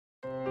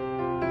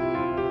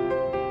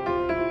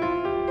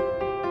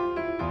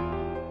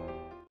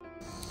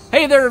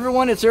Hey there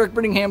everyone, it's Eric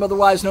Brittingham,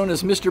 otherwise known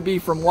as Mr. B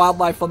from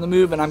Wildlife on the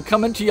Move, and I'm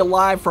coming to you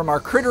live from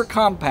our critter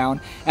compound,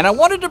 and I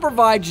wanted to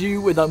provide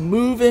you with a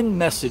move-in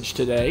message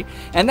today,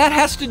 and that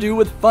has to do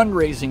with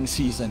fundraising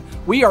season.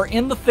 We are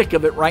in the thick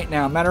of it right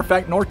now. Matter of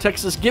fact, North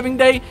Texas Giving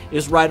Day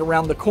is right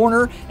around the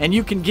corner, and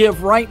you can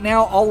give right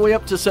now all the way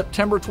up to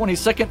September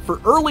 22nd for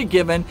early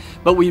giving,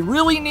 but we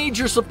really need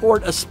your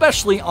support,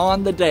 especially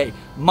on the day.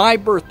 My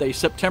birthday,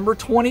 September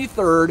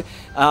 23rd,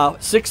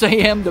 6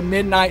 a.m. to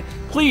midnight.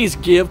 Please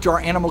give to our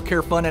Animal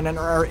Care Fund and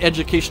our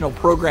educational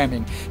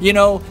programming. You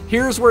know,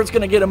 here's where it's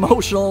going to get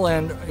emotional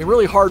and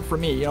really hard for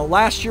me. You know,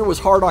 last year was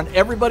hard on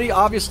everybody,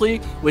 obviously,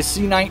 with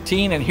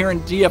C-19, and here in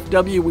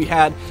DFW we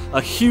had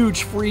a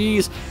huge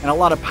freeze and a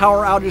lot of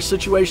power outage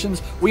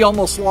situations. We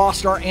almost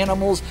lost our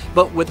animals,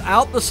 but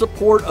without the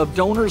support of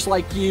donors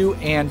like you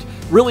and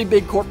really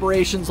big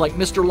corporations like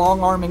Mr.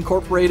 Longarm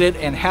Incorporated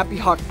and Happy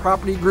Hawk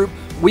Property Group,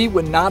 we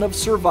would not have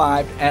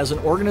survived as an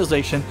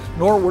organization,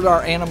 nor would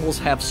our animals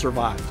have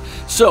survived.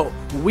 So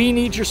we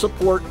need your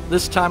support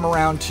this time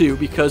around too,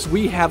 because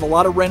we have a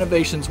lot of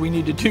renovations we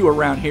need to do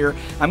around here.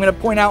 I'm going to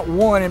point out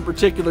one in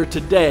particular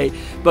today,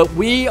 but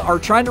we are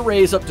trying to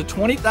raise up to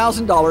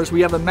 $20,000.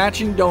 We have a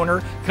matching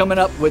donor coming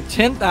up with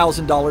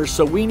 $10,000,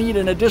 so we need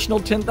an additional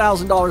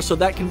 $10,000 so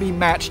that can be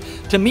matched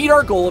to meet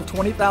our goal of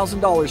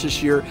 $20,000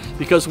 this year,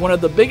 because one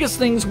of the biggest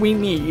things we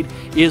need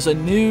is a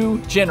new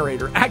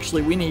generator.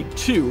 Actually, we need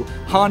 2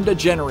 Honda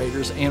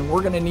generators, and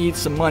we're going to need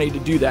some money to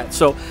do that.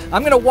 So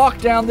I'm going to walk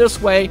down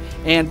this way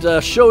and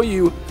show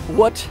you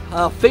what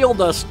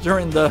failed us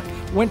during the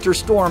winter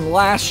storm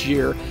last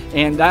year,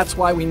 and that's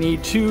why we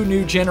need 2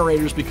 new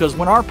generators, because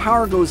when our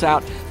power goes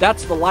out,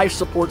 that's the life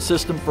support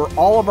system for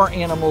all of our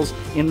animals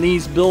in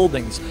these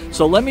buildings.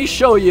 So let me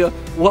show you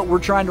what we're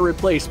trying to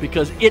replace,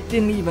 because it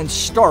didn't even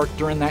start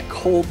during that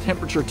cold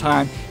temperature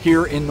time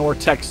here in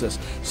North Texas.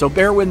 So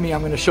bear with me,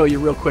 I'm going to show you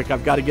real quick.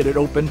 I've got to get it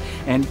open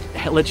and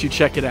let you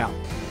check it out.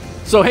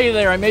 So hey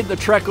there, I made the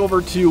trek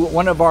over to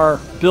one of our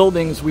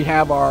buildings. We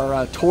have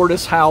our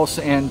tortoise house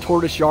and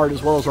tortoise yard,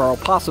 as well as our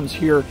opossums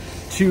here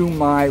to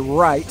my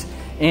right.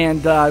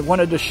 And I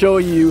wanted to show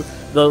you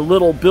the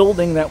little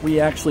building that we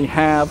actually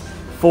have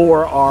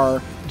for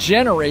our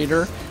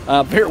generator.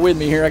 Bear with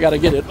me here, I gotta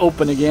get it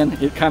open again.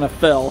 It kind of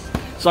fell.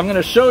 So I'm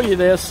gonna show you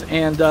this,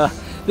 and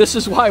this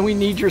is why we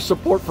need your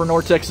support for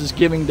North Texas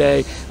Giving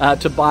Day,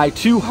 to buy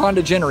 2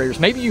 Honda generators.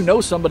 Maybe you know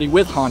somebody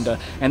with Honda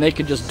and they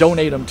can just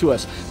donate them to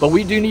us. But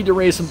we do need to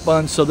raise some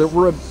funds so that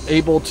we're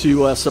able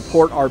to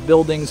support our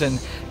buildings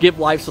and give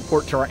life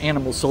support to our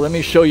animals. So let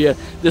me show you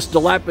this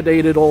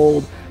dilapidated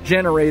old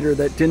generator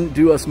that didn't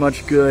do us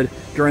much good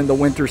during the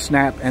winter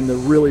snap and the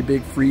really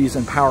big freeze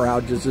and power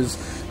outages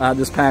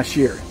this past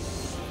year.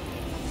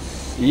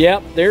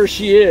 Yep, there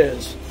she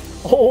is,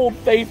 Old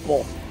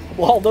Faithful.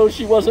 Although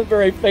she wasn't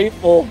very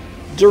faithful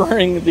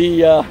during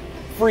the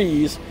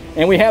freeze.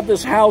 And we have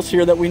this house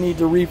here that we need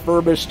to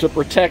refurbish to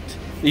protect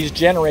these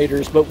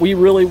generators, but we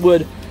really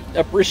would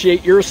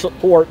appreciate your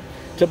support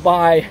to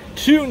buy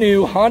 2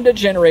 new Honda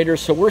generators,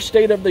 so we're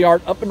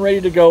state-of-the-art, up and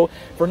ready to go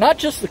for not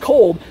just the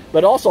cold,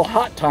 but also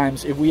hot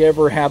times if we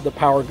ever have the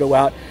power go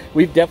out.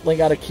 We've definitely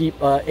got to keep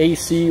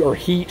AC or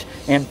heat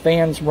and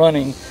fans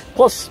running,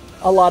 plus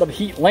a lot of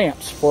heat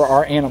lamps for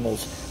our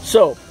animals.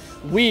 So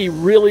we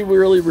really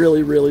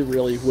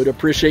would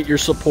appreciate your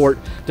support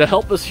to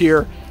help us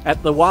here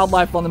at the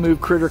Wildlife on the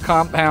Move Critter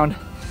Compound,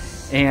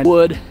 and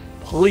would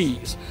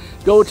please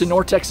go to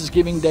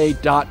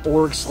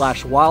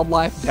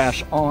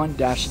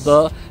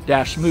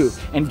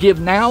nortexasgivingday.org/wildlife-on-the-move and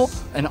give now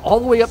and all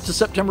the way up to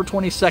September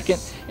 22nd,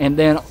 and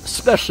then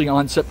especially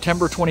on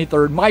September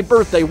 23rd, my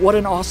birthday. What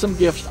an awesome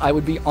gift. I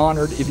would be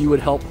honored if you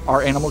would help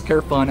our Animal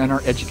Care Fund and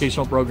our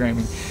educational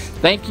programming.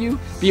 Thank you.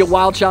 Be a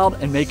wild child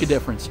and make a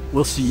difference.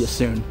 We'll see you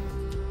soon.